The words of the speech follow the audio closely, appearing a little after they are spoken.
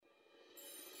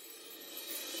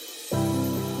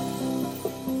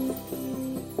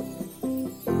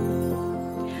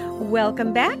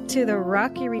Welcome back to the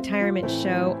Rocky Retirement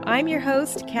Show. I'm your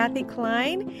host, Kathy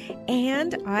Klein,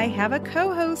 and I have a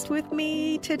co-host with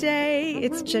me today.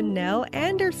 It's Janelle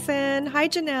Anderson. Hi,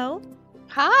 Janelle.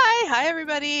 Hi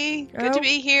everybody. Good to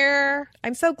be here.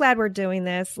 I'm so glad we're doing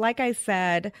this. Like I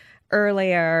said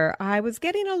earlier, I was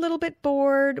getting a little bit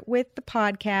bored with the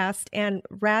podcast, and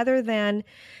rather than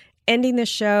ending the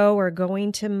show or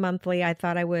going to monthly, I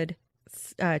thought I would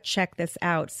check this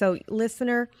out. So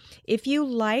listener, if you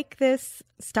like this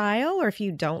style or if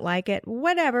you don't like it,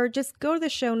 whatever, just go to the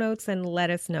show notes and let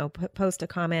us know. Post a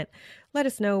comment. Let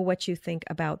us know what you think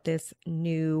about this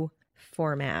new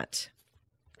format.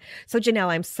 So Janelle,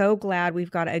 I'm so glad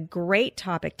we've got a great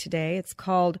topic today. It's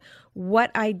called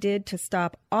What I Did to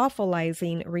Stop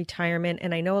Awfulizing Retirement.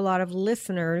 And I know a lot of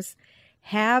listeners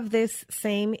have this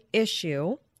same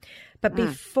issue. But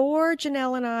before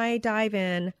Janelle and I dive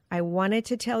in, I wanted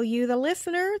to tell you, the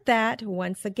listener, that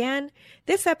once again,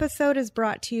 this episode is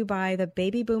brought to you by the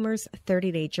Baby Boomers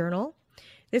 30-Day Journal.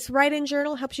 This write-in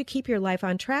journal helps you keep your life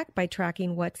on track by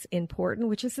tracking what's important,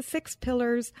 which is the 6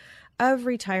 pillars of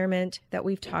retirement that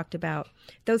we've talked about.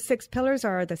 Those 6 pillars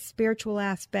are the spiritual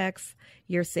aspects,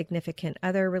 your significant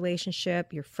other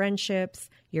relationship, your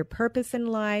friendships, your purpose in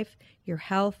life, your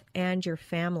health, and your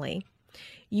family.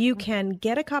 You can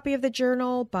get a copy of the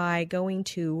journal by going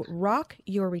to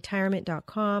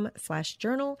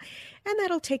rockyourretirement.com/journal, and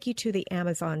that'll take you to the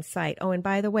Amazon site. Oh, and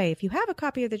by the way, if you have a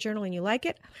copy of the journal and you like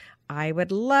it, I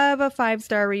would love a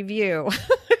 5-star review.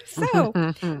 So,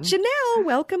 Janelle,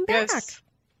 welcome back. Yes.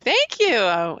 Thank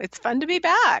you. It's fun to be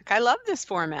back. I love this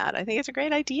format. I think it's a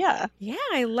great idea. Yeah,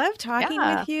 I love talking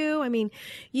with you. I mean,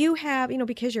 you have,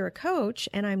 because you're a coach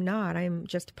and I'm not, I'm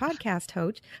just a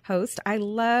podcast host. I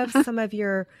love some of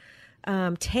your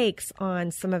takes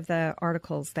on some of the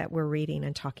articles that we're reading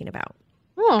and talking about.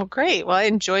 Oh, great. Well, I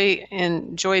enjoy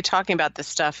talking about this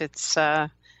stuff. It's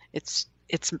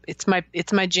my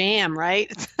jam,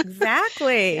 right?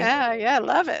 Exactly. Yeah, I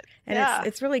love it. And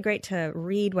it's really great to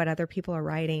read what other people are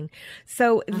writing.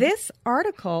 So this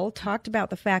article talked about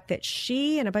the fact that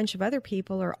she and a bunch of other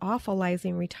people are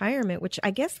awfulizing retirement, which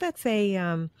I guess that's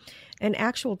an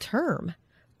actual term,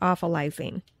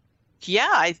 awfulizing.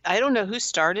 Yeah, I don't know who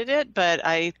started it, but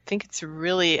I think it's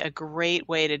really a great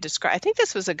way to describe. I think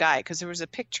this was a guy, because there was a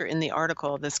picture in the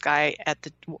article of this guy at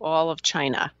the Wall of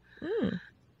China.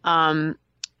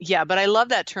 Yeah, but I love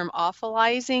that term,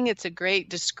 awfulizing. It's a great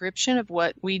description of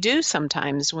what we do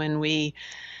sometimes when we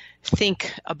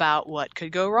think about what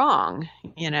could go wrong.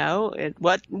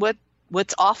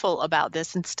 What's awful about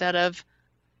this instead of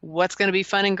what's going to be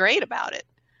fun and great about it.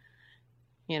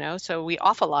 So we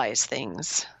awfulize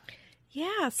things.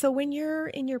 Yeah. So when you're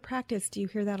in your practice, do you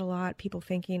hear that a lot? People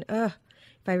thinking, if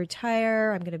I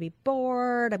retire, I'm going to be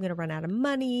bored. I'm going to run out of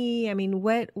money. I mean,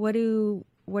 what do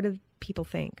people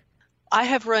think? I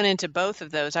have run into both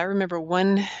of those. I remember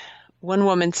one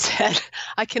woman said,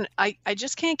 I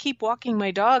just can't keep walking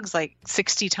my dogs like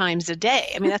 60 times a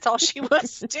day. I mean, that's all she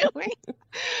was doing.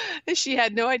 She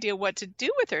had no idea what to do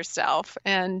with herself.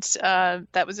 And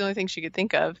that was the only thing she could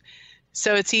think of.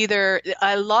 So it's either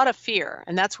a lot of fear.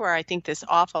 And that's where I think this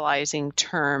awfulizing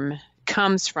term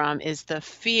comes from, is the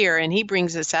fear. And he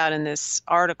brings this out in this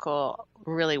article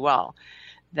really well,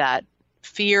 that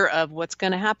fear of what's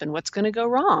going to happen, what's going to go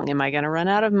wrong. Am I going to run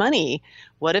out of money?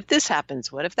 What if this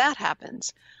happens? What if that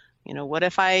happens? What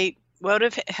if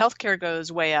healthcare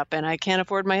goes way up and I can't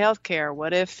afford my healthcare?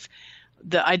 What if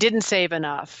I didn't save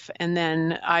enough and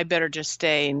then I better just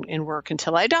stay and work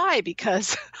until I die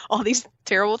because all these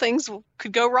terrible things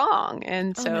could go wrong.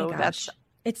 And so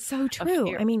it's so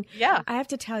true. I mean, I have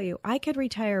to tell you, I could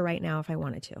retire right now if I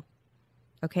wanted to.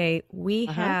 Okay. We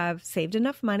have saved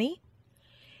enough money.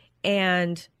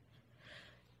 And,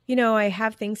 I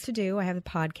have things to do. I have a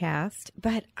podcast,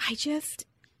 but I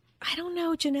don't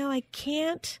know, Janelle, I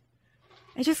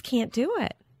just can't do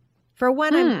it. For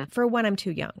one, I'm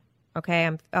too young. Okay.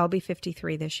 I'll be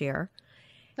 53 this year.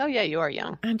 Oh yeah, you are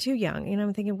young. I'm too young.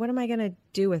 I'm thinking, what am I going to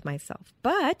do with myself?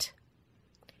 But,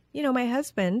 my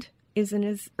husband is in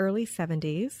his early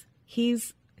 70s. He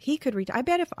could retire. I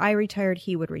bet if I retired,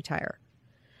 he would retire.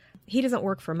 He doesn't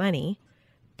work for money,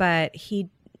 but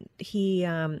he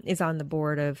is on the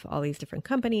board of all these different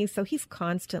companies, so he's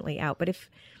constantly out. But if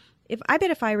I bet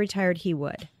if I retired, he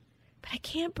would. But I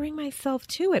can't bring myself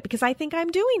to it because I think I'm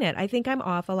doing it. I think I'm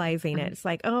awfulizing it. It's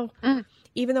like,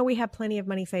 even though we have plenty of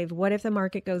money saved, what if the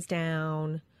market goes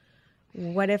down?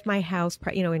 What if my house,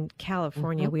 in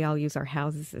California, we all use our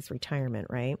houses as retirement,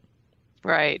 right?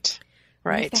 Right.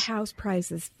 What if the house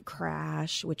prices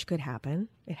crash, which could happen.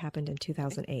 It happened in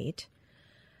 2008.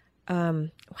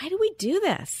 Why do we do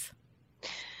this?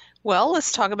 Well,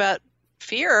 let's talk about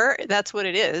fear. That's what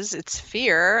it is. It's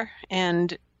fear,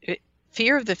 and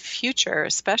fear of the future,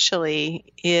 especially,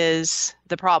 is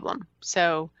the problem.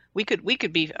 So we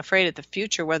could be afraid of the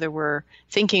future, whether we're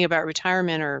thinking about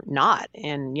retirement or not.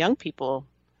 And young people,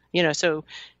 so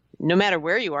no matter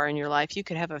where you are in your life, you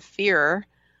could have a fear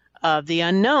of the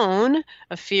unknown,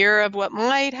 a fear of what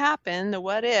might happen, the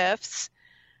what ifs.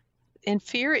 And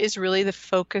fear is really the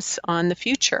focus on the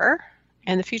future.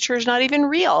 And the future is not even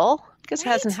real because it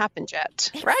hasn't happened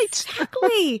yet. Right.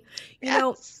 Exactly.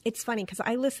 Yes. It's funny because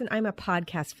I'm a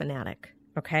podcast fanatic.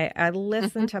 Okay. I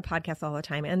listen to podcasts all the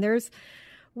time. And there's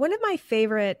one of my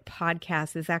favorite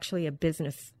podcasts is actually a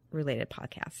business related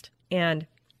podcast. And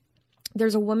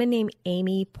there's a woman named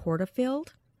Amy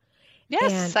Porterfield.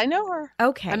 Yes, I know her.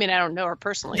 Okay. I mean, I don't know her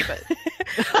personally, but.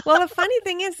 Well, the funny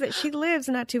thing is that she lives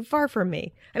not too far from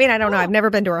me. I mean, I don't know. I've never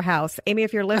been to her house. Amy,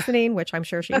 if you're listening, which I'm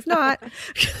sure she's not,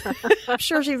 I'm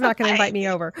sure she's not going to invite me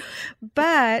over.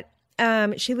 But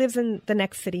she lives in the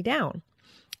next city down.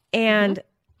 And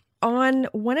on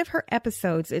one of her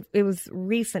episodes, it was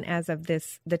recent as of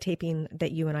the taping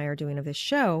that you and I are doing of this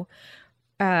show,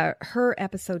 her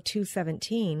episode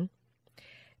 217,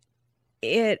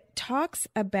 it talks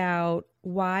about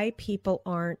why people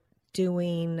aren't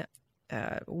doing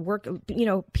work.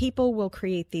 People will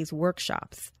create these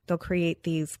workshops. They'll create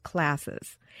these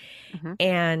classes,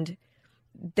 and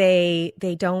they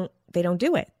don't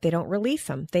do it. They don't release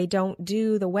them. They don't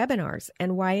do the webinars.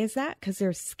 And why is that? Because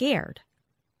they're scared.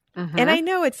 And I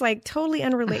know it's like totally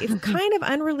unrelated. It's kind of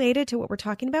unrelated to what we're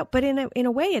talking about, but in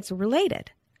a way, it's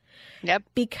related. Yep.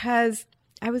 Because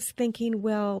I was thinking,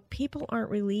 well, people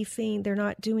aren't releasing, they're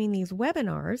not doing these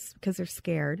webinars because they're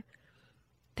scared.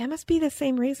 That must be the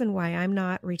same reason why I'm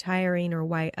not retiring or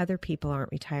why other people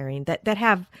aren't retiring that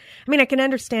have, I mean, I can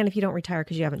understand if you don't retire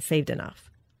because you haven't saved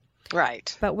enough.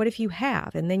 Right. But what if you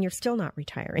have and then you're still not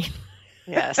retiring?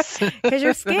 Yes. Because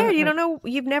you're scared. You don't know,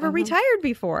 you've never retired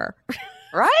before.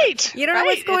 Right. You don't know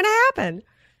what's going to happen.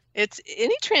 It's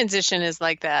any transition is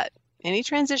like that. Any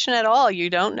transition at all, you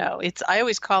don't know. I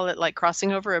always call it like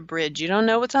crossing over a bridge. You don't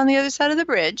know what's on the other side of the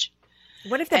bridge.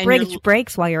 What if the bridge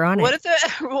breaks while you're on it? What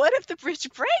if the bridge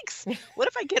breaks? What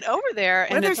if I get over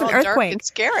there and there's it's all an dark earthquake? and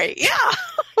scary? Yeah.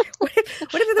 What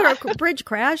if the bridge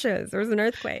crashes? There's an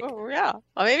earthquake. Oh, yeah.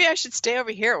 Well, maybe I should stay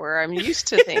over here where I'm used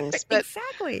to things. But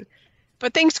exactly.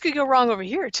 But things could go wrong over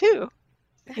here too.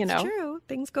 That's true.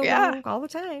 Things go wrong all the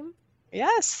time.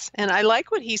 Yes. And I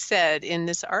like what he said in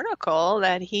this article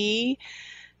that he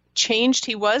changed.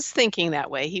 He was thinking that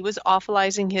way. He was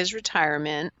awfulizing his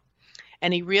retirement,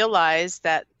 and he realized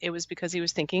that it was because he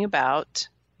was thinking about,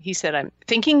 he said, I'm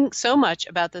thinking so much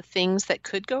about the things that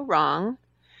could go wrong.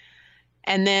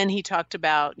 And then he talked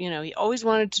about, he always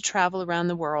wanted to travel around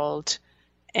the world,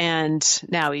 and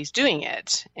now he's doing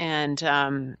it.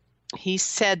 And he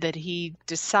said that he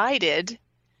decided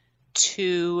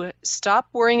to stop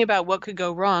worrying about what could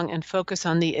go wrong and focus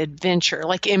on the adventure,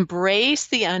 like embrace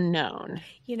the unknown.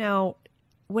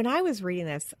 When I was reading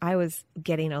this, I was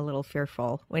getting a little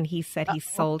fearful when he said he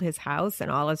sold his house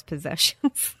and all his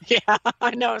possessions. Yeah,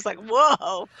 I know. I was like,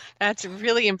 whoa, that's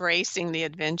really embracing the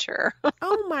adventure.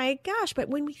 Oh my gosh. But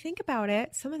when we think about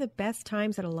it, some of the best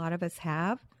times that a lot of us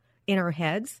have in our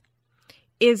heads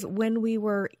is when we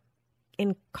were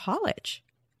in college.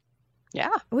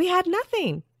 Yeah. We had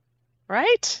nothing.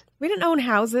 Right. We didn't own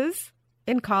houses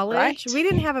in college. Right. We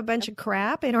didn't have a bunch of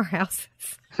crap in our houses.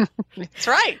 That's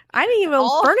right. I didn't even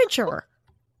own furniture.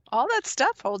 All that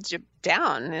stuff holds you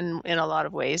down in a lot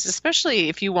of ways, especially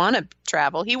if you want to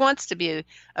travel. He wants to be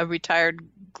a retired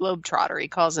globetrotter, he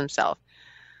calls himself.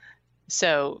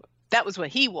 So that was what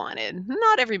he wanted.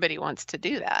 Not everybody wants to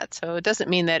do that. So it doesn't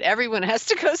mean that everyone has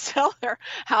to go sell their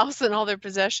house and all their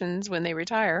possessions when they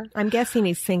retire. I'm guessing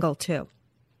he's single too.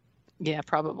 Yeah,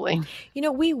 probably.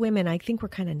 We women, I think we're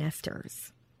kind of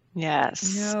nesters.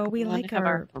 Yes. We like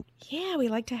we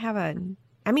like to have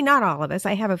not all of us.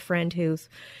 I have a friend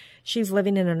she's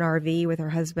living in an RV with her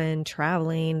husband,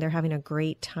 traveling. They're having a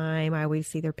great time. I always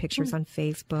see their pictures on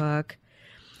Facebook.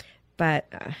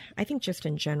 But I think just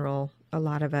in general, a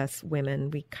lot of us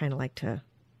women, we kind of like to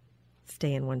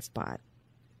stay in one spot.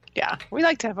 Yeah, we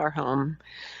like to have our home.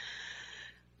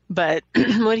 But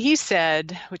what he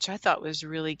said, which I thought was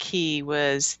really key,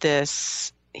 was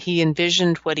this: he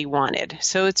envisioned what he wanted.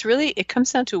 So it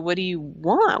comes down to, what do you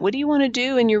want? What do you want to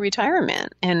do in your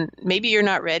retirement? And maybe you're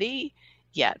not ready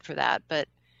yet for that, but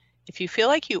if you feel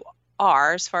like you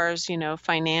are, as far as,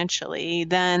 financially,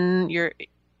 then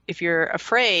if you're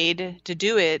afraid to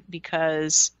do it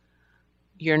because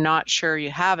you're not sure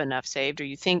you have enough saved, or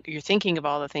you're thinking of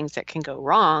all the things that can go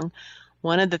wrong,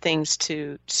 one of the things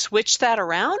to switch that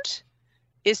around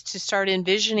is to start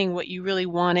envisioning what you really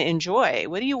want to enjoy.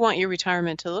 What do you want your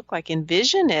retirement to look like?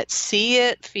 Envision it, see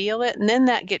it, feel it, and then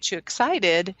that gets you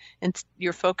excited, and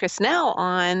you're focused now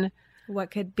on what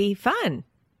could be fun.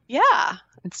 Yeah,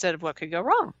 instead of what could go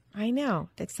wrong. I know.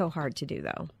 That's so hard to do,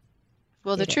 though.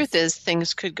 Well, the truth is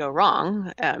things could go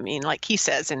wrong. I mean, like he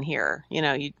says in here,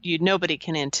 nobody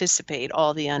can anticipate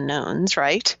all the unknowns,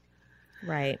 right?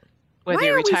 Right. Whether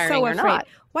you're retiring or not.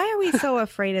 Why are we so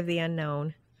afraid of the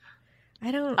unknown?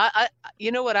 I don't.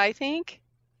 You know what I think?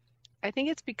 I think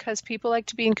it's because people like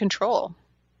to be in control.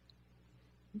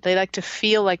 They like to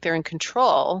feel like they're in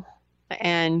control,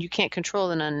 and you can't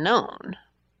control an unknown.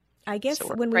 I guess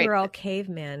when we were all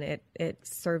cavemen, it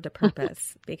served a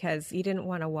purpose because you didn't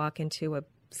want to walk into a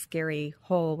scary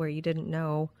hole where you didn't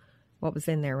know what was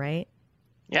in there, right?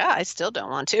 Yeah, I still don't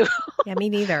want to. Yeah, me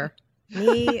neither.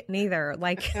 Me neither.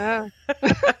 Like, I've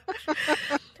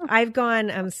gone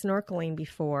snorkeling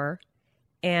before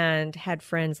and had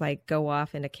friends like go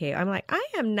off in a cave. I'm like, I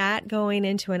am not going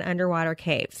into an underwater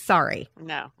cave. Sorry.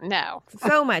 No.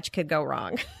 So much could go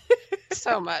wrong.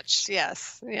 So much.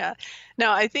 Yes. Yeah.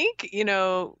 No, I think,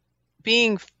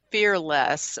 being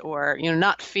fearless or,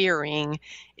 not fearing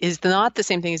is not the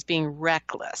same thing as being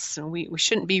reckless. And we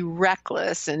shouldn't be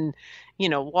reckless and,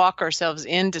 walk ourselves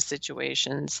into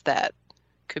situations that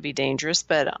could be dangerous.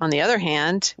 But on the other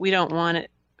hand, we don't want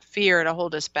fear to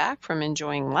hold us back from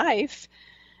enjoying life.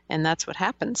 And that's what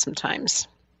happens sometimes.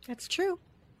 That's true.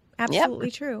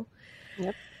 Absolutely true.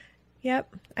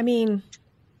 Yep. I mean,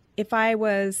 if I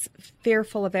was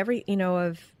fearful of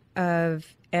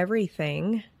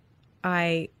everything,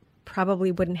 I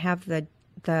probably wouldn't have the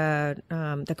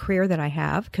career that I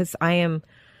have, because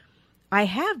I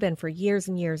have been for years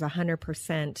and years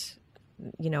 100%.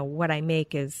 What I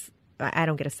make is I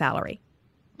don't get a salary,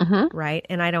 right,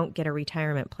 and I don't get a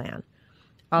retirement plan.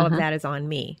 All of that is on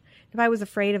me. If I was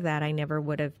afraid of that, I never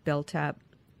would have built up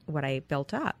what I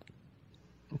built up.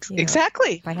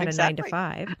 Exactly. If I had a 9 to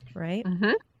 5, right?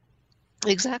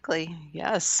 Exactly.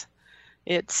 Yes.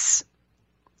 It's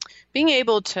being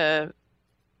able to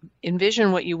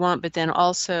envision what you want, but then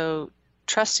also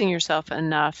trusting yourself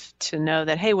enough to know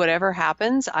that, hey, whatever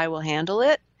happens, I will handle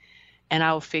it and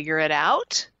I will figure it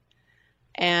out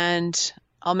and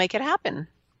I'll make it happen.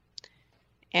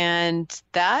 And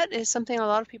that is something a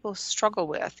lot of people struggle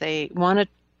with. They want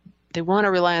to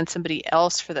rely on somebody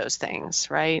else for those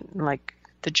things, right? Like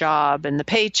the job and the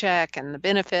paycheck and the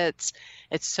benefits.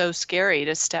 It's so scary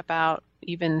to step out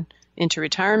even into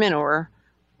retirement or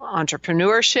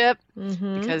entrepreneurship,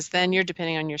 because then you're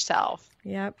depending on yourself.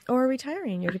 Yep. Or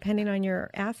retiring, you're depending on your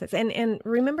assets. And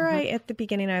remember, at the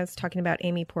beginning, I was talking about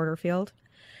Amy Porterfield.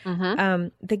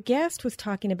 The guest was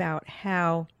talking about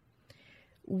how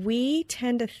we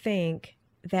tend to think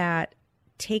that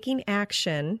taking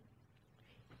action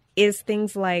is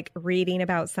things like reading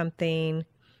about something,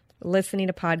 listening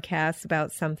to podcasts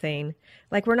about something.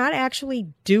 Like, we're not actually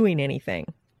doing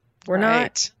anything. We're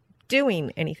not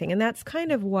doing anything. And that's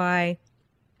kind of why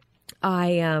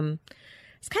I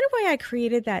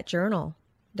created that journal.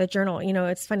 The journal,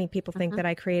 it's funny, people think that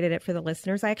I created it for the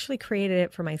listeners. I actually created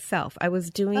it for myself. I was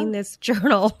doing this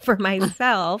journal for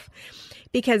myself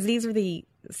because these are the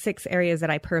 6 areas that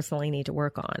I personally need to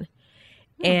work on.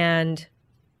 And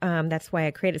that's why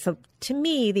I created it. So to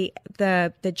me,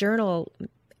 the journal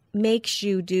makes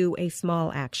you do a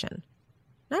small action,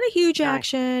 not a huge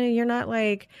action. You're not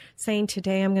like saying,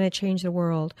 today I'm going to change the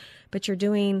world, but you're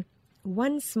doing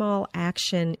one small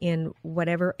action in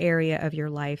whatever area of your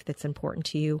life that's important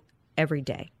to you every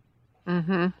day.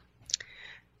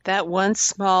 That one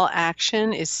small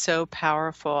action is so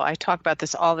powerful. I talk about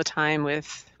this all the time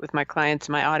with my clients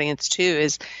and my audience too,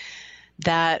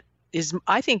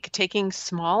 I think taking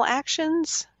small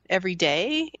actions every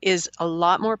day is a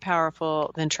lot more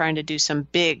powerful than trying to do some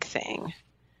big thing.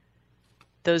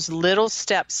 Those little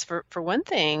steps, for one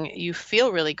thing, you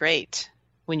feel really great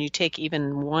when you take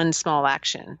even one small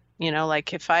action.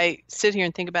 Like if I sit here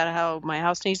and think about how my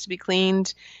house needs to be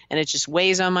cleaned and it just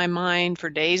weighs on my mind for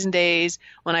days and days,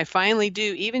 when I finally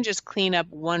do even just clean up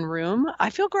one room,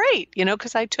 I feel great,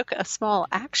 because I took a small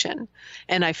action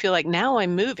and I feel like now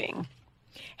I'm moving.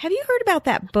 Have you heard about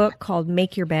that book called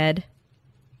Make Your Bed?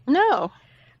 No.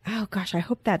 Oh gosh, I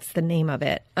hope that's the name of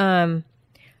it. I'm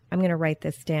going to write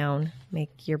this down.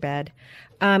 Make Your Bed.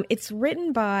 It's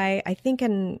written by, I think,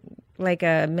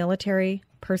 a military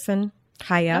person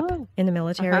high up in the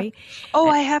military. Oh,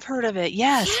 I have heard of it.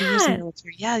 Yes. Yeah. He was in the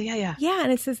military. Yeah. Yeah.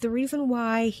 And it says the reason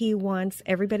why he wants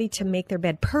everybody to make their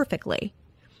bed perfectly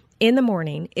in the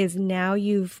morning is now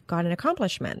you've got an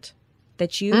accomplishment.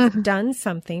 that you've done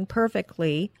something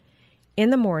perfectly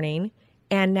in the morning,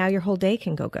 and now your whole day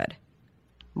can go good.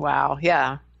 Wow.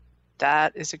 Yeah.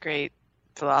 That is a great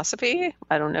philosophy.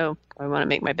 I don't know if I want to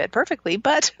make my bed perfectly,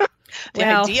 but the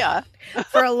idea.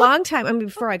 For a long time, I mean,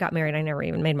 before I got married, I never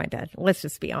even made my bed. Let's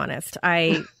just be honest.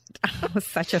 I was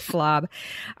such a slob.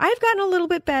 I've gotten a little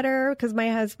bit better because my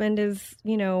husband is,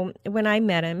 you know, when I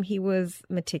met him, he was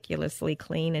meticulously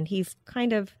clean, and he's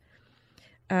kind of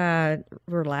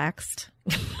relaxed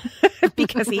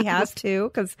because he has to,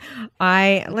 because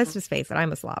let's just face it,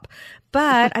 I'm a slob.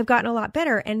 But I've gotten a lot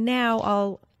better, and now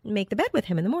I'll make the bed with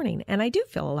him in the morning, and I do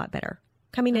feel a lot better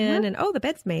coming in, and the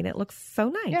bed's made. It looks so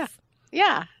nice.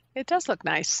 Yeah, it does look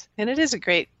nice, and it is a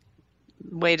great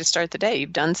way to start the day.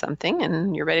 You've done something,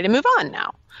 and you're ready to move on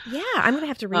now. Yeah, I'm going to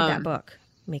have to read that book,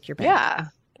 Make Your Bed.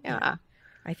 Yeah.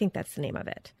 I think that's the name of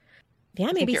it.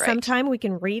 Yeah, maybe sometime we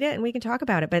can read it and we can talk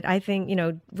about it. But I think, you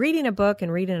know, reading a book and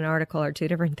reading an article are two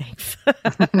different things.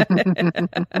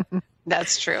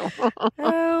 That's true.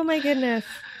 Oh, my goodness.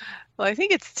 Well, I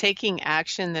think it's taking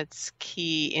action that's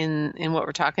key in what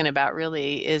we're talking about,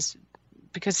 really, is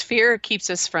because fear keeps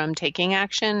us from taking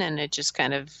action, and it just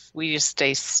we just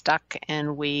stay stuck,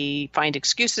 and we find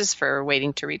excuses for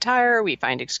waiting to retire. We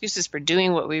find excuses for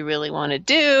doing what we really want to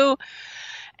do,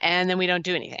 and then we don't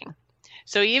do anything.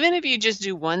 So even if you just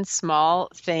do one small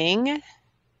thing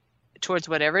towards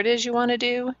whatever it is you want to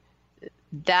do,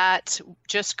 that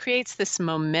just creates this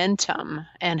momentum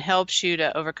and helps you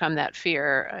to overcome that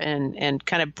fear and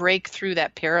kind of break through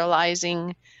that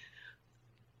paralyzing,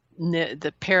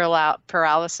 the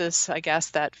paralysis, I guess,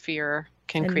 that fear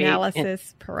can create.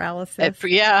 Analysis paralysis.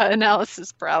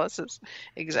 Analysis paralysis.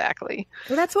 Exactly.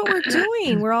 Well, that's what we're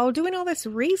doing. We're all doing all this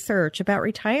research about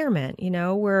retirement. You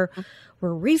know, we're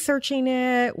researching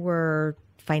it. We're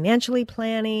financially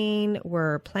planning.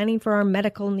 We're planning for our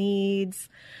medical needs.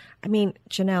 I mean,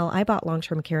 Janelle, I bought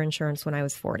long-term care insurance when I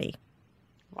was 40.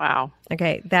 Wow.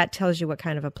 Okay, that tells you what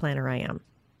kind of a planner I am.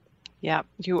 Yeah,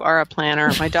 you are a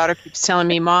planner. My daughter keeps telling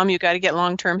me, Mom, you got to get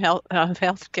long-term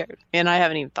health care. And I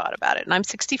haven't even thought about it. And I'm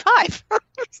 65.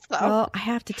 Well, I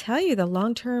have to tell you, the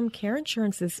long-term care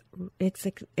insurance it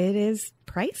is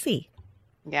pricey.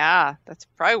 Yeah, that's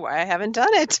probably why I haven't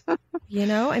done it. You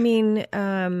know, I mean,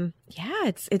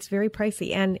 it's very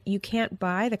pricey. And you can't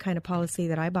buy the kind of policy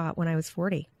that I bought when I was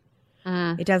 40.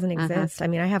 It doesn't exist. I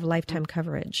mean, I have lifetime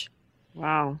coverage.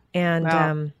 Wow.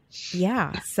 And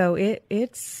so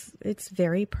it's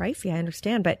very pricey. I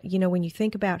understand, but you know, when you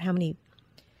think about how many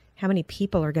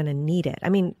people are going to need it, I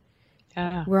mean,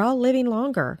 we're all living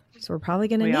longer, so we're probably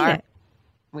going to need it.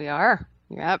 We are.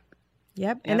 Yep.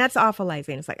 And that's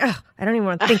awfulizing. It's like, oh, I don't even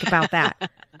want to think about that.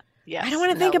 Yes. I don't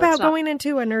want to think about going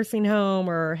into a nursing home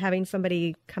or having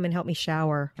somebody come and help me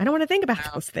shower. I don't want to think about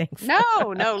those things.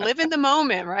 No, live in the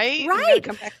moment, right? Right.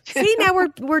 See, now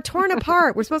we're torn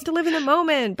apart. We're supposed to live in the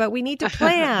moment, but we need to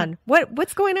plan.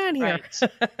 What's going on here?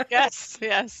 Right. Yes.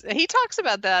 He talks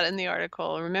about that in the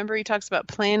article. Remember, he talks about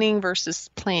planning versus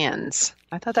plans.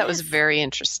 I thought that was very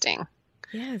interesting.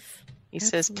 Yes. He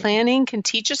says planning can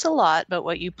teach us a lot, but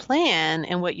what you plan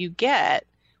and what you get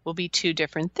will be two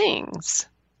different things.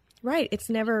 Right. It's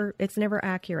never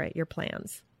accurate, your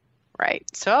plans. Right.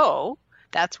 So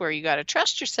that's where you got to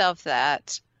trust yourself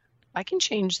that I can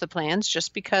change the plans.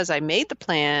 Just because I made the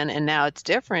plan and now it's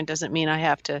different doesn't mean I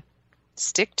have to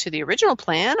stick to the original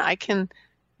plan. I can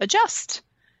adjust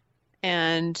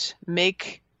and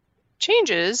make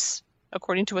changes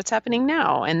according to what's happening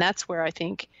now. And that's where I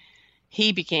think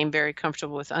he became very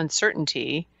comfortable with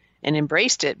uncertainty and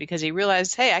embraced it, because he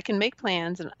realized, hey, I can make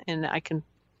plans and I can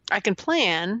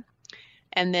plan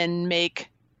and then make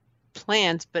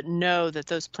plans, but know that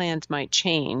those plans might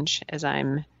change as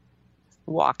I'm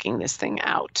walking this thing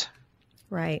out.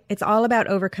 Right. It's all about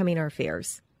overcoming our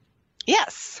fears.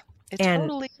 Yes, it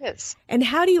totally is. And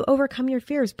how do you overcome your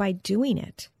fears? By doing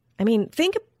it. I mean,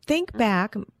 think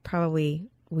back, probably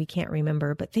we can't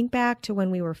remember, but think back to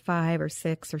when we were 5 or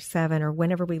 6 or 7 or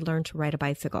whenever we learned to ride a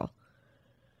bicycle.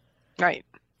 Right.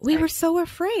 We were so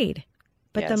afraid.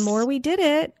 But the more we did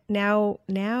it, now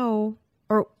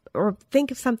or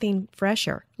think of something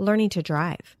fresher, learning to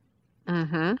drive.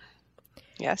 Mm-hmm.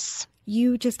 Yes.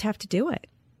 You just have to do it.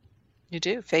 You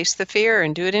do. Face the fear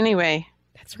and do it anyway.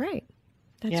 That's right.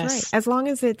 That's right. As long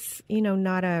as it's,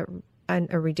 not a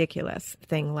ridiculous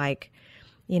thing like,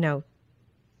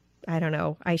 I don't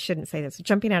know. I shouldn't say this.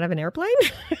 Jumping out of an airplane?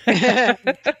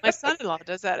 My son-in-law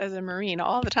does that as a Marine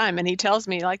all the time. And he tells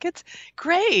me, it's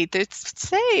great. It's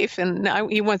safe. And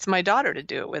he wants my daughter to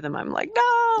do it with him. I'm like,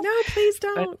 no, please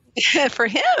don't. But for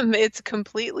him, it's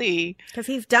completely because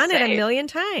he's done it a million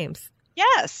times.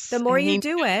 Yes. The more you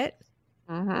do it,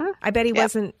 Mm-hmm. I bet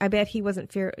he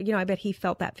wasn't fear, I bet he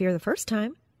felt that fear the first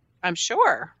time. I'm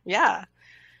sure. Yeah.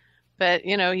 But,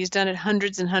 he's done it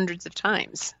hundreds and hundreds of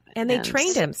times. And they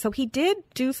trained him. So he did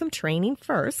do some training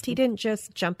first. He didn't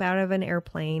just jump out of an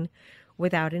airplane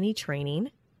without any training.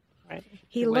 Right.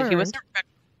 He learned.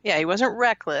 He wasn't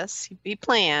reckless. He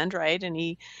planned, right? And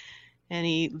he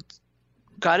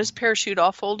got his parachute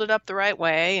all folded up the right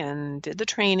way and did the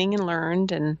training and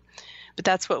learned. But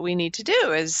that's what we need to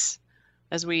do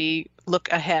as we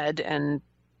look ahead and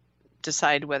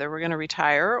decide whether we're going to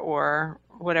retire or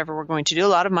whatever we're going to do. A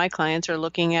lot of my clients are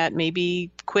looking at maybe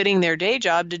quitting their day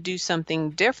job to do something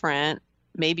different,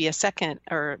 maybe a second,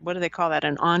 or what do they call that,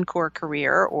 an encore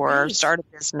career, or start a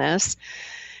business.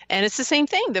 And it's the same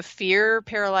thing. The fear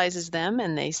paralyzes them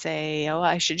and they say, oh,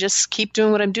 I should just keep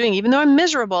doing what I'm doing, even though I'm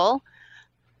miserable,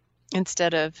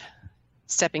 instead of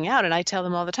stepping out. And I tell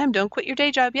them all the time, don't quit your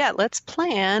day job yet. Let's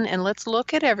plan and let's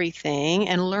look at everything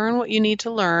and learn what you need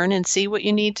to learn and see what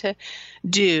you need to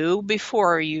do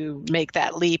before you make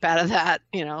that leap out of that,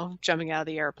 jumping out of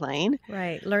the airplane.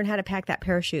 Right. Learn how to pack that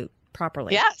parachute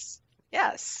properly. Yes.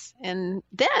 Yes. And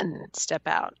then step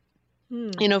out.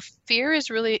 Fear is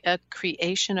really a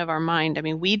creation of our mind. I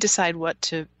mean, we decide what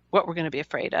we're going to be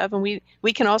afraid of, and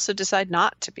we can also decide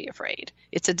not to be afraid.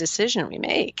 It's a decision we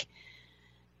make.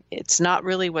 It's not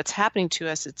really what's happening to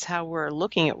us. It's how we're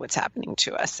looking at what's happening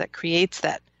to us that creates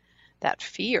that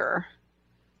fear.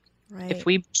 Right. If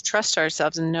we trust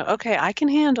ourselves and know, okay, I can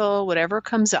handle whatever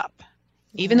comes up,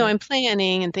 even though I'm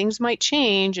planning and things might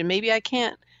change and maybe I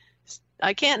can't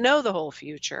know the whole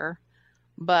future,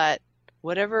 but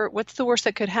what's the worst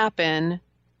that could happen?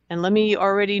 And let me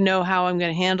already know how I'm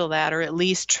going to handle that, or at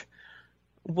least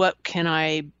what can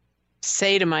I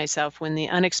say to myself when the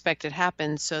unexpected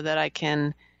happens so that I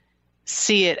can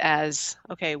see it as,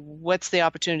 okay, what's the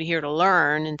opportunity here to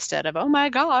learn, instead of, oh my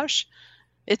gosh,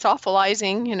 it's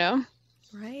awfulizing,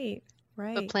 Right.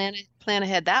 But plan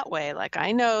ahead that way. Like,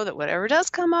 I know that whatever does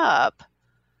come up,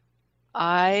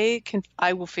 I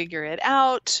will figure it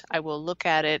out. I will look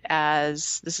at it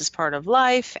as this is part of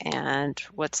life, and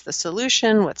what's the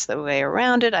solution? What's the way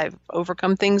around it? I've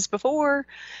overcome things before,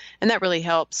 and that really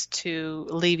helps to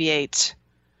alleviate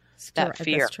that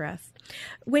fear. The stress.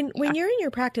 When you're in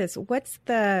your practice, what's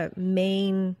the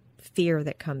main fear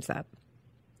that comes up?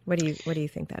 What do you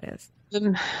think that is?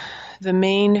 The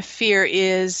main fear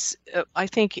is, I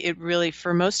think it really,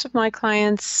 for most of my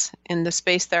clients in the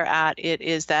space they're at, it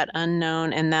is that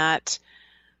unknown, and that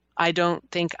I don't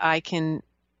think I can,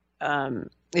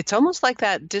 it's almost like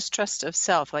that distrust of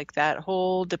self, like that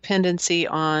whole dependency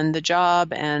on the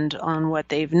job and on what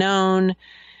they've known,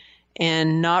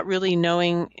 and not really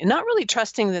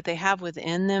trusting that they have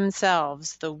within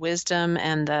themselves the wisdom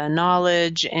and the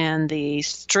knowledge and the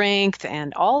strength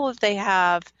and all that they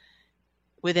have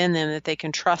within them that they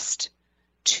can trust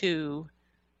to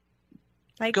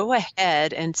go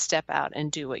ahead and step out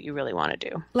and do what you really want to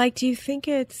do. Like, do you think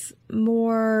it's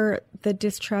more the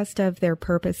distrust of their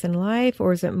purpose in life,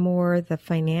 or is it more the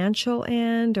financial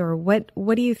end, or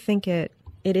what do you think it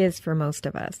is for most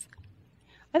of us?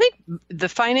 I think the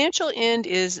financial end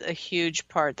is a huge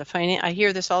part. I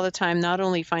hear this all the time, not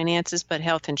only finances, but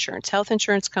health insurance. Health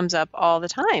insurance comes up all the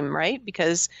time, right?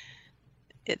 Because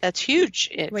that's huge.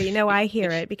 I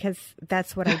hear it because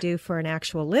that's what I do for an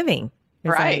actual living.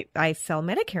 Right. I sell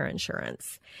Medicare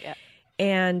insurance. Yeah.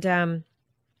 And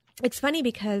it's funny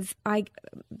because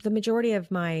the majority of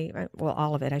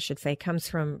all of it, I should say, comes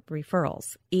from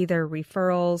referrals, either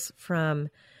referrals from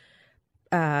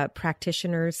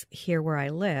practitioners here where I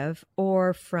live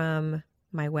or from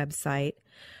my website.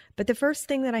 But the first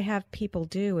thing that I have people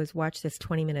do is watch this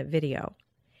 20-minute video.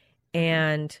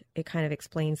 And it kind of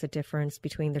explains the difference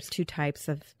between, there's two types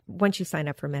of, once you sign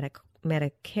up for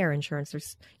Medicare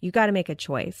insurance, you got to make a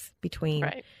choice between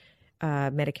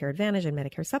Medicare Advantage and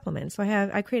Medicare Supplement. So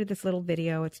I created this little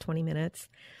video. It's 20 minutes.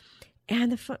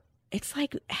 And it's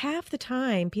like half the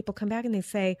time people come back and they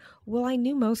say, well, I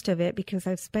knew most of it because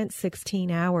I've spent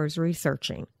 16 hours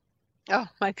researching. Oh,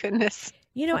 my goodness.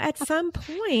 At some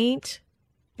point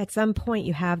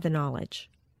you have the knowledge.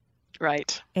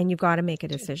 Right. And you've got to make a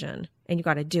decision and you've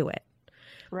got to do it.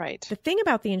 Right. The thing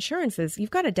about the insurance is you've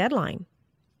got a deadline.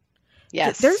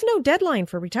 Yes. There's no deadline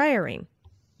for retiring.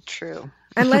 True.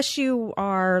 Unless you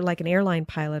are like an airline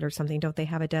pilot or something. Don't they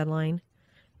have a deadline?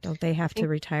 Don't they have to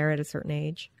retire at a certain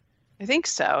age? I think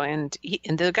so. And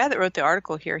the guy that wrote the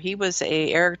article here, he was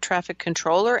a air traffic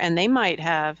controller, and they might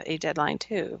have a deadline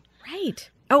too.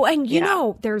 Right. Oh, and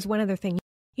there's one other thing.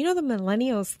 The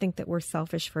millennials think that we're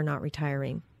selfish for not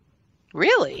retiring.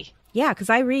 Really? Yeah, because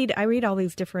I read all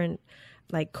these different,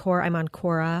 like I'm on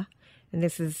Quora, and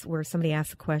this is where somebody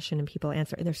asks a question and people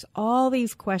answer. There's all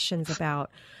these questions about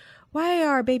why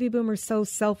are baby boomers so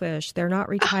selfish? They're not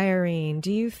retiring.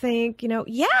 Do you think,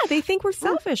 yeah, they think we're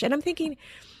selfish. And I'm thinking,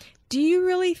 do you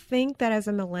really think that as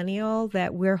a millennial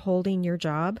that we're holding your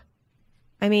job?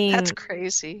 I mean, that's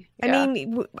crazy. Yeah. I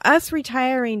mean, us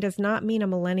retiring does not mean a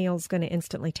millennial is going to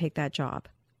instantly take that job.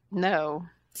 No.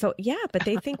 So, yeah, but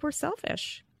they think we're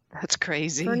selfish. That's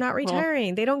crazy. We're not retiring.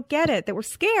 Well, they don't get it, that we're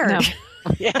scared. No.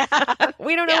 Yeah.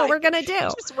 We don't know what we're going to do.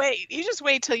 You just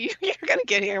wait till you're going to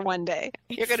get here one day.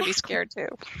 You're going to be scared too.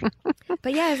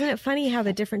 But yeah, isn't it funny how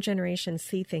the different generations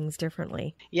see things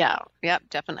differently? Yeah, yep,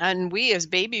 definitely. And we as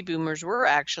baby boomers, we're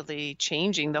actually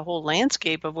changing the whole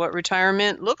landscape of what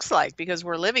retirement looks like because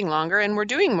we're living longer and we're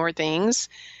doing more things.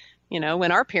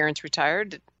 When our parents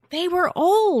retired, they were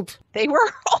old. They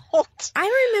were old.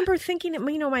 I remember thinking,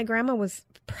 my grandma was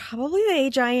probably the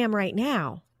age I am right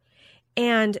now.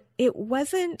 And it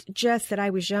wasn't just that I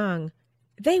was young.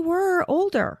 They were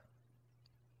older.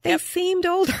 They seemed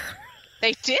older.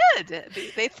 They did.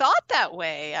 They thought that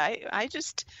way. I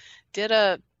just did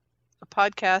a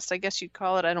podcast, I guess you'd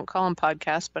call it. I don't call them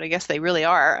podcasts, but I guess they really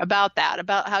are, about that,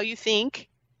 about how you think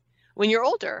when you're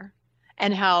older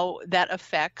and how that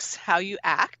affects how you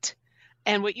act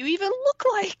and what you even look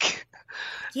like.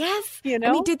 Yes. I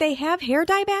mean, did they have hair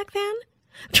dye back then?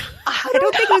 I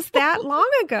don't think it was that long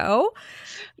ago.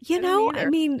 I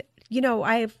mean,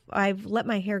 I've let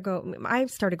my hair go. I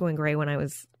started going gray when I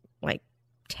was like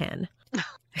 10.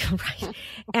 Right.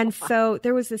 And so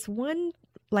there was this one,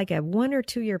 like a 1 or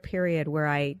 2 year period where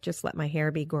I just let my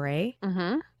hair be gray.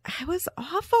 Mm-hmm. I was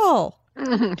awful.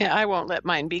 Yeah, I won't let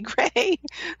mine be gray.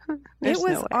 It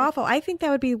was awful. I think that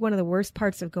would be one of the worst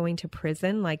parts of going to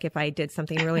prison. Like if I did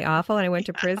something really awful and I went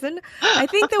to prison, I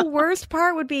think the worst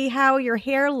part would be how your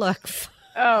hair looks.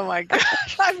 Oh my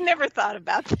gosh. I've never thought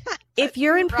about that. If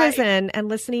you're in prison and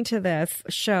listening to this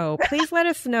show, please let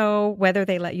us know whether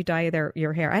they let you dye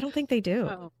your hair. I don't think they do.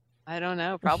 Oh, I don't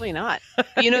know. Probably not.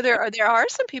 There are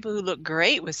some people who look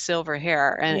great with silver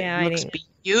hair and it looks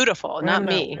beautiful. Not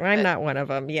me. I'm not one of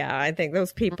them. Yeah, I think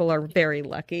those people are very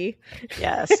lucky.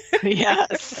 Yes.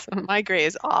 Yes. My gray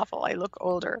is awful. I look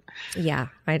older. Yeah,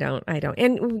 I don't.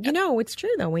 And it's true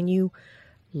though. When you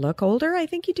look older, I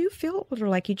think you do feel older,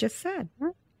 like you just said.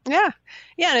 Yeah.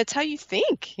 Yeah. And it's how you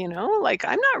think, like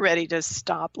I'm not ready to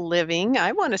stop living.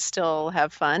 I want to still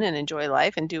have fun and enjoy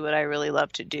life and do what I really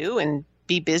love to do and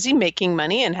be busy making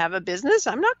money and have a business.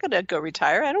 I'm not going to go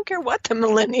retire. I don't care what the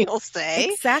millennials say.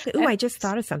 Exactly. Ooh, I just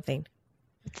thought of something.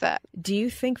 What's that? Do you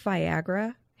think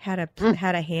Viagra had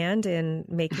a hand in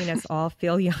making us all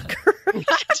feel younger? I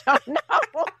don't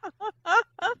know.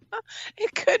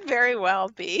 It could very well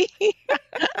be.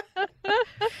 I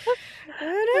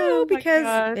don't know,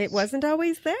 because it wasn't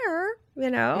always there,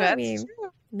 That's I mean, true.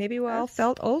 Maybe we all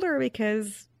felt older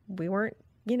because we weren't,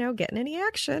 getting any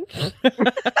action.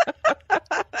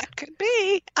 That could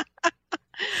be.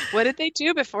 What did they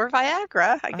do before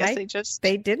Viagra? I guess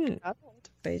they didn't.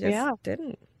 They just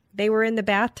didn't. They were in the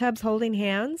bathtubs holding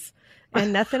hands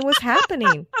and nothing was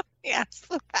happening. Yes,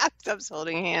 the bathtubs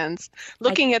holding hands,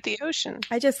 looking at the ocean.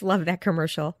 I just love that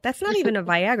commercial. That's not even a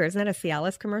Viagra. Isn't that a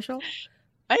Cialis commercial?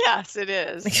 Yes, it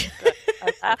is.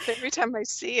 I laugh every time I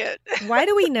see it. Why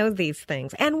do we know these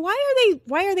things? And why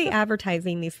are they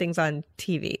advertising these things on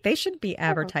TV? They shouldn't be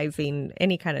advertising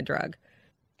any kind of drug.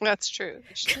 That's true.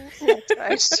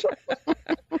 That's right.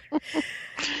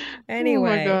 Anyway.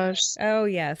 Oh my gosh. Oh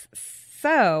yes.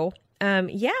 So,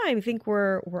 I think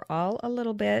we're all a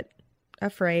little bit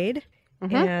afraid,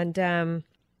 and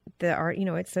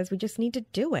it says we just need to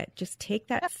do it. Just take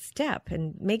that step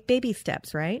and make baby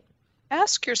steps, right?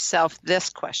 Ask yourself this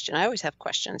question. I always have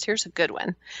questions. Here's a good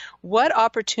one. What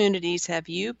opportunities have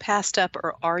you passed up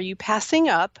or are you passing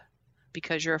up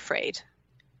because you're afraid?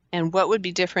 And what would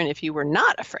be different if you were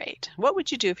not afraid? What would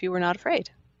you do if you were not afraid?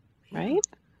 Right?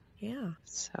 Yeah.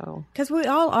 So, because we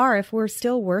all are. If we're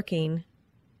still working,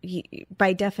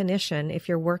 by definition, if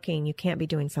you're working, you can't be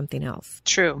doing something else.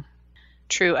 True.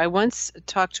 I once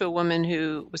talked to a woman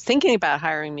who was thinking about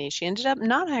hiring me. She ended up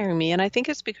not hiring me, and I think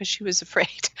it's because she was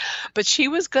afraid. But she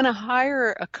was going to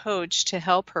hire a coach to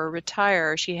help her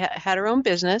retire. She had her own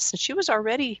business, and she was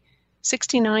already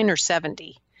 69 or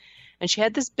 70. And she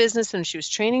had this business, and she was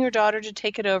training her daughter to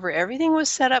take it over. Everything was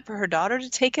set up for her daughter to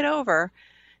take it over,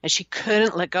 and she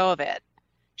couldn't let go of it.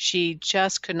 She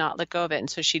just could not let go of it. And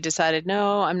so she decided,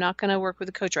 no, I'm not going to work with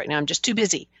a coach right now. I'm just too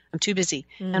busy. I'm too busy.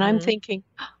 Mm-hmm. And I'm thinking,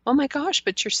 oh my gosh,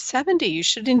 but you're 70. You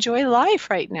should enjoy life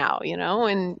right now,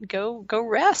 and go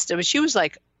rest. She was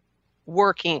like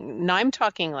working. Now I'm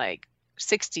talking like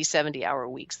 60, 70 hour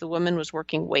weeks. The woman was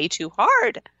working way too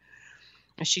hard.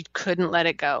 She couldn't let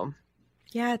it go.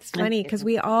 Yeah, it's funny because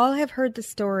we all have heard the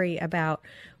story about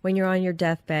when you're on your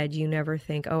deathbed, you never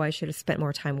think, oh, I should have spent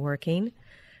more time working.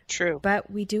 True.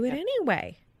 But we do it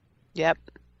anyway. Yep.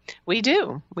 We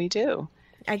do. We do.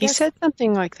 I He guess, said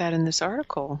something like that in this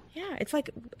article. yeah, it's like,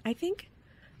 I think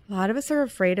a lot of us are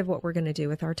afraid of what we're going to do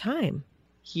with our time.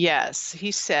 Yes,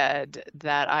 he said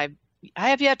that I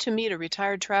have yet to meet a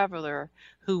retired traveler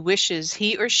who wishes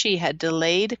he or she had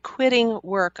delayed quitting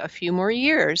work a few more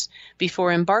years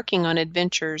before embarking on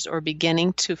adventures or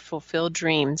beginning to fulfill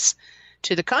dreams.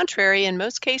 To the contrary, in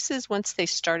most cases, once they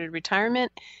started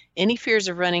retirement, any fears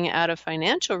of running out of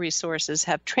financial resources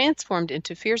have transformed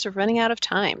into fears of running out of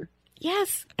time.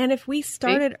 Yes, and if we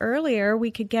started earlier,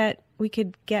 we could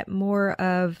get more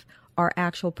of our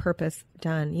actual purpose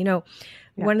done. You know,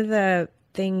 one of the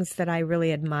things that I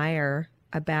really admire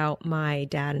about my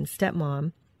dad and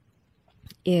stepmom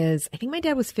is I think my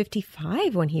dad was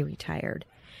 55 when he retired,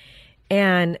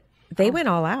 and they went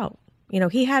all out. You know,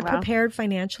 he had prepared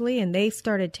financially, and they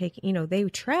started taking, you know, they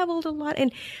traveled a lot.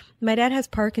 And my dad has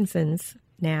Parkinson's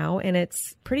now, and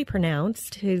it's pretty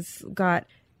pronounced. He's got,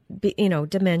 you know,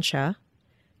 dementia.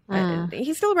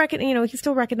 He still he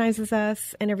still recognizes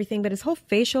us and everything, but his whole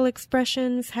facial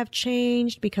expressions have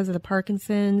changed because of the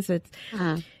Parkinson's. It's,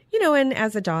 you know, and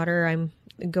as a daughter, I'm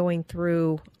going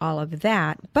through all of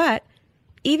that. But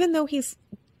even though he's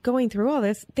going through all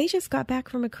this, they just got back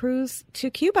from a cruise to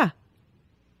Cuba.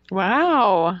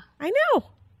 Wow. I know.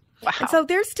 Wow. And so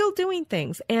they're still doing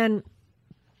things. And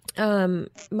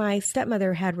my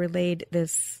stepmother had relayed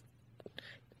this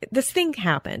thing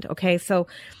happened. Okay. So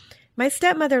my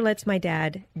stepmother lets my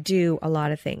dad do a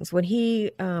lot of things. When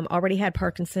he already had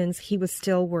Parkinson's, he was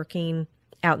still working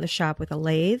out in the shop with a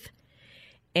lathe.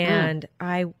 And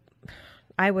I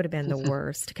would have been the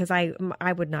worst because I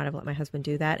would not have let my husband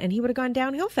do that. And he would have gone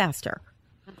downhill faster.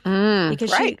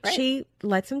 Because she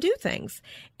lets him do things.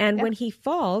 And when he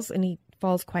falls, and he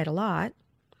falls quite a lot,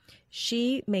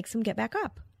 she makes him get back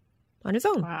up on his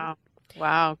own.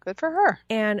 Wow. Good for her.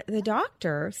 And the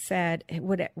doctor said,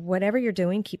 whatever you're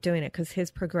doing, keep doing it because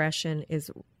his progression is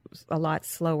a lot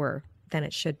slower than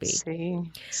it should be.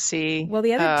 See. Well,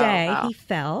 the other day he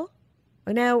fell.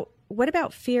 Now, what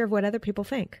about fear of what other people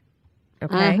think?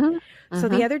 Okay. So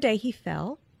the other day he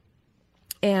fell.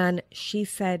 And she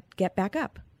said, get back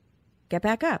up. Get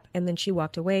back up. And then she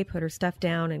walked away, put her stuff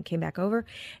down, and came back over.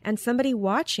 And somebody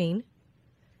watching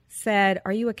said,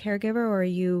 are you a caregiver or are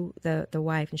you the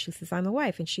wife? And she says, I'm the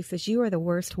wife. And she says, you are the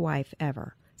worst wife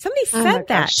ever. Somebody said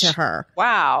that to her.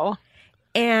 Wow.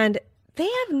 And they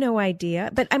have no idea.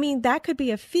 But I mean, that could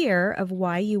be a fear of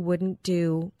why you wouldn't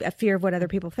do a fear of what other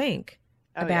people think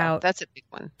about. That's a big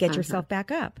one. Get yourself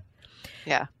back up.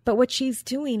 Yeah. But what she's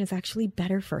doing is actually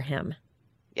better for him.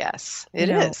 Yes, it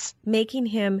is. Making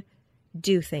him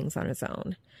do things on his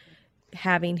own.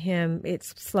 Having him,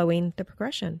 it's slowing the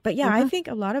progression. But yeah, I think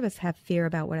a lot of us have fear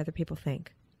about what other people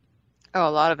think. Oh,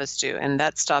 a lot of us do. And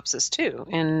that stops us too.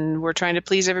 And we're trying to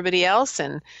please everybody else.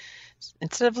 And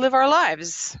instead of live our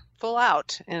lives full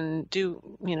out and do,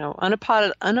 you know,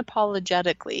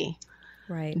 unapologetically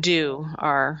do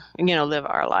our, you know, live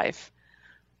our life.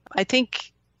 I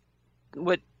think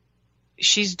what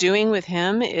she's doing with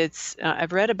him, it's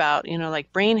I've read about, you know,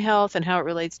 like brain health and how it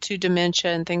relates to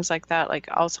dementia and things like that, like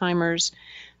Alzheimer's,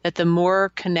 that the more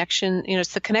connection, you know,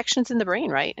 it's the connections in the brain,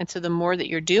 right? And so the more that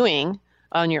you're doing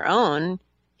on your own,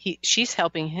 she's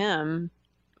helping him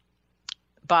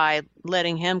by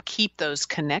letting him keep those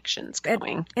connections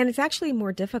going. And it's actually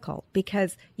more difficult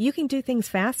because you can do things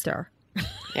faster.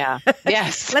 Yeah.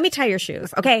 Yes. Let me tie your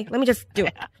shoes. Okay. Let me just do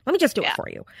it. Let me just do it for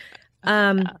you.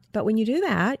 But when you do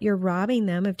that, you're robbing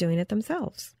them of doing it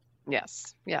themselves.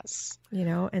 Yes. Yes. You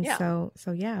know, and so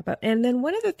yeah. And then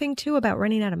one other thing too about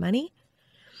running out of money.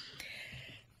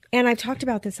 And I've talked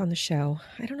about this on the show.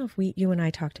 I don't know if you and I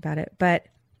talked about it, but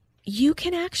you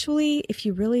can actually, if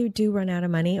you really do run out of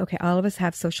money, okay, all of us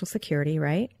have Social Security,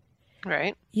 right?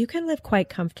 Right. You can live quite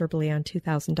comfortably on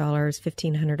 $2,000,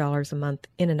 $1,500 a month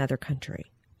in another country.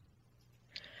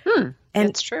 And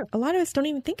that's true. A lot of us don't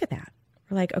even think of that.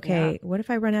 We're like, okay, what if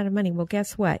I run out of money? Well,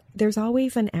 guess what? There's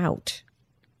always an out.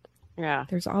 Yeah.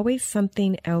 There's always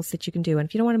something else that you can do. And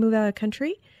if you don't want to move out of the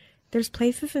country, there's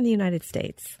places in the United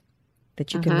States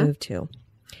that you can move to.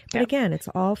 But again, it's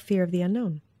all fear of the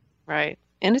unknown. Right.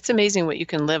 And it's amazing what you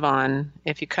can live on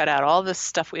if you cut out all the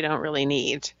stuff we don't really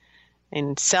need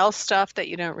and sell stuff that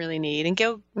you don't really need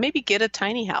and maybe get a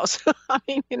tiny house. I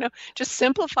mean, you know, just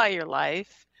simplify your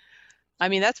life. I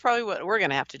mean, that's probably what we're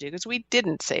going to have to do because we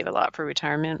didn't save a lot for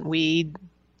retirement. We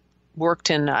worked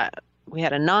we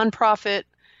had a nonprofit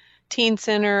teen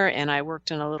center, and I worked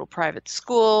in a little private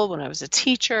school when I was a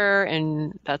teacher,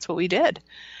 and that's what we did.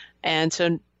 And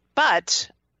so, but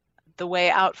the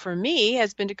way out for me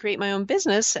has been to create my own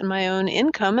business and my own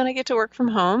income, and I get to work from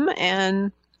home.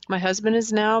 And my husband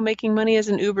is now making money as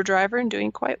an Uber driver and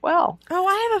doing quite well. Oh,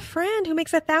 I have a friend who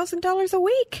makes $1,000 a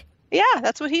week. Yeah,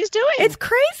 that's what he's doing. It's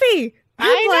crazy.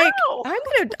 I know.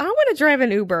 I want to drive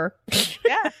an Uber.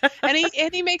 Yeah.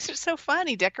 And he makes it so fun.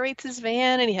 He decorates his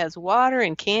van, and he has water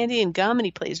and candy and gum, and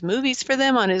he plays movies for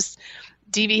them on his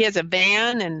DV. He has a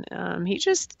van, and he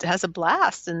just has a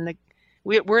blast. And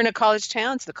we're in a college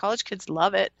town, so the college kids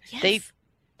love it. Yes.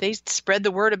 They spread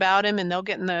the word about him, and they'll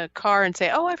get in the car and say,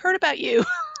 "Oh, I've heard about you."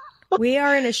 We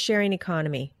are in a sharing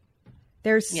economy.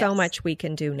 There's so Yes. much we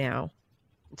can do now.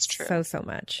 It's true. So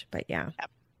much. But yeah.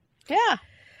 Yeah.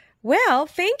 Well,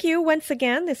 thank you once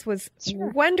again. This was Sure.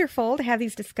 wonderful to have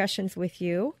these discussions with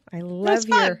you. I love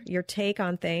your take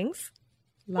on things.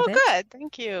 Love it. Good.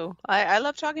 Thank you. I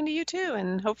love talking to you too,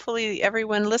 and hopefully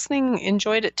everyone listening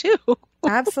enjoyed it too.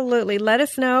 Absolutely. Let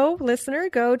us know, listener.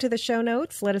 Go to the show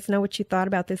notes. Let us know what you thought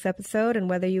about this episode and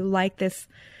whether you like this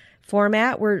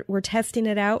format. We're testing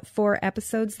it out 4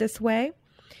 episodes this way.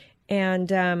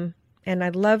 And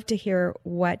I'd love to hear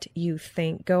what you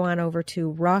think. Go on over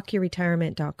to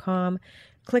rockyourretirement.com,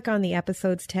 click on the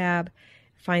episodes tab,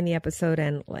 find the episode,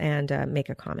 and make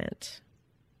a comment.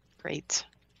 Great.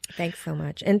 Thanks so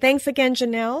much. And thanks again,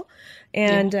 Janelle.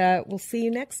 And we'll see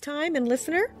you next time. And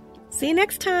listener, see you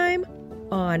next time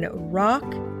on Rock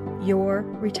Your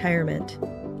Retirement.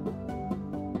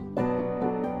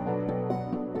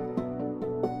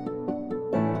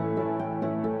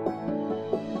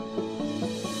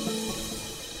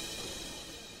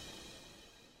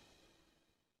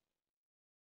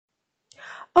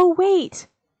 Oh, wait.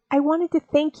 I wanted to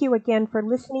thank you again for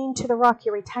listening to the Rock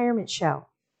Your Retirement Show.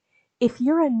 If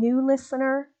you're a new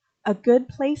listener, a good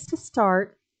place to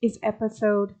start is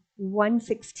episode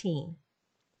 116.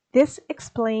 This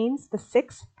explains the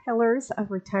 6 pillars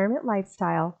of retirement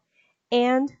lifestyle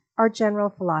and our general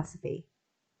philosophy.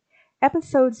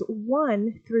 Episodes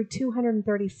 1 through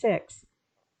 236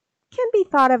 can be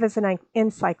thought of as an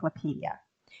encyclopedia.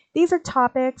 These are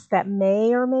topics that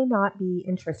may or may not be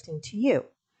interesting to you.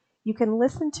 You can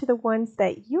listen to the ones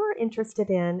that you're interested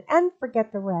in and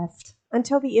forget the rest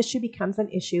until the issue becomes an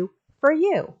issue for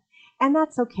you. And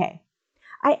that's okay.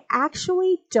 I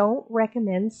actually don't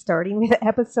recommend starting with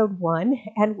episode 1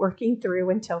 and working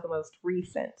through until the most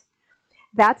recent.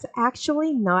 That's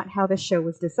actually not how the show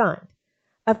was designed.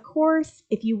 Of course,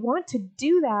 if you want to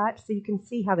do that so you can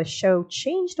see how the show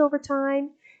changed over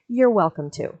time, you're welcome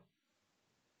to.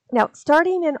 Now,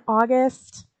 starting in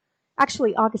August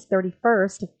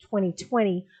 31st of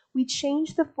 2020, we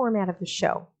changed the format of the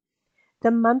show. The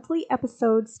monthly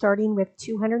episodes, starting with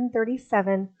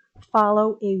 237,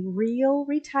 follow a real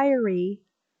retiree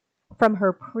from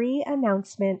her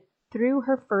pre-announcement through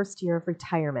her first year of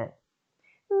retirement.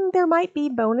 There might be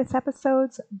bonus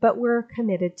episodes, but we're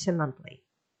committed to monthly.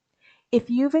 If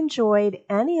you've enjoyed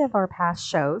any of our past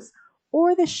shows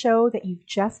or the show that you've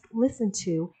just listened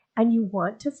to and you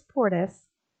want to support us,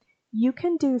 you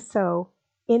can do so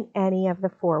in any of the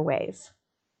 4 ways.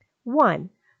 1.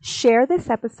 Share this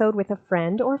episode with a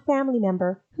friend or family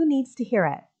member who needs to hear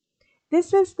it.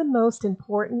 This is the most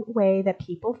important way that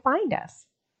people find us.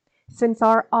 Since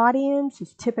our audience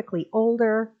is typically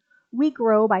older, we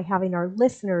grow by having our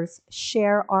listeners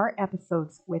share our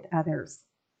episodes with others.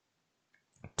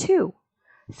 2.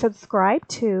 Subscribe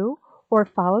to or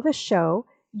follow the show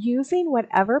using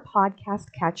whatever podcast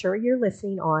catcher you're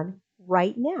listening on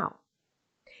right now.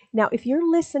 Now, if you're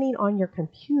listening on your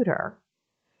computer,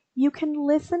 you can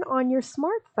listen on your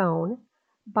smartphone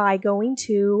by going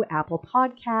to Apple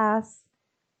Podcasts,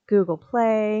 Google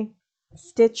Play,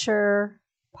 Stitcher,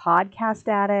 Podcast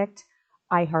Addict,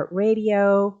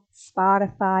 iHeartRadio,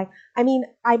 Spotify.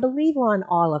 I believe we're on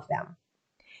all of them.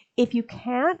 If you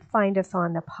can't find us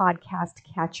on the podcast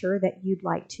catcher that you'd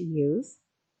like to use,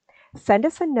 send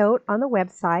us a note on the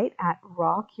website at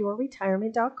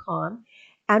rockyourretirement.com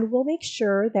and we'll make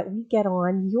sure that we get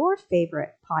on your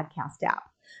favorite podcast app.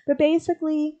 But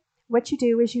basically, what you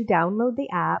do is you download the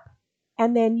app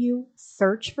and then you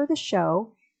search for the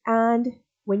show, and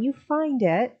when you find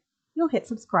it, you'll hit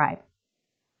subscribe.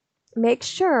 Make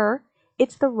sure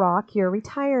it's the Rock Your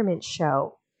Retirement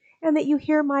Show and that you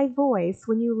hear my voice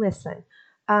when you listen.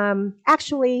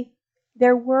 Actually,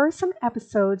 there were some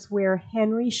episodes where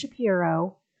Henry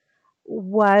Shapiro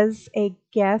was a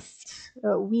guest.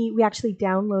 We actually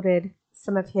downloaded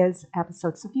some of his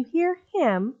episodes. So if you hear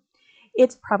him,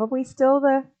 it's probably still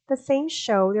the same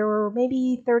show. There were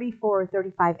maybe 34 or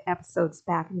 35 episodes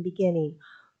back in the beginning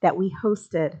that we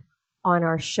hosted on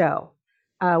our show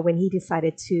when he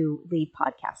decided to leave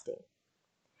podcasting.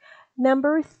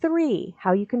 Number 3,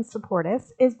 how you can support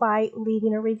us is by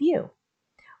leaving a review.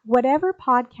 Whatever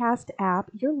podcast app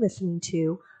you're listening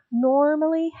to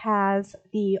normally has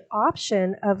the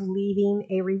option of leaving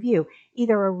a review,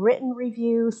 either a written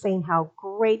review saying how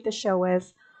great the show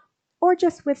is, or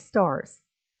just with stars.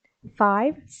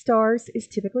 5 stars is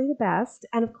typically the best,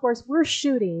 and of course we're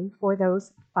shooting for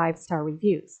those 5-star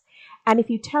reviews. And if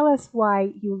you tell us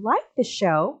why you like the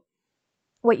show,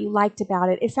 what you liked about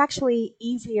it, it's actually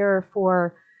easier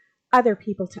for other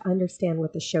people to understand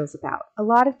what the show's about. A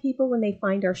lot of people, when they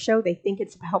find our show, they think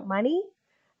it's about money.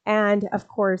 And of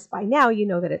course, by now, you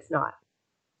know that it's not.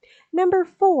 Number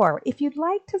 4, if you'd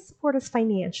like to support us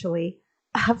financially,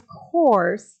 of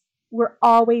course, we're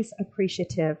always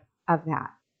appreciative of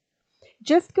that.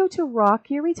 Just go to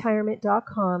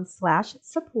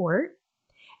rockyourretirement.com/support,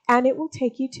 and it will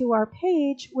take you to our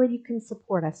page where you can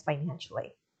support us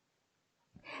financially.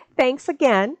 Thanks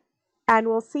again, and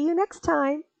we'll see you next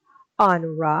time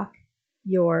on Rock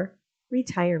Your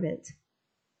Retirement.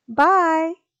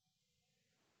 Bye.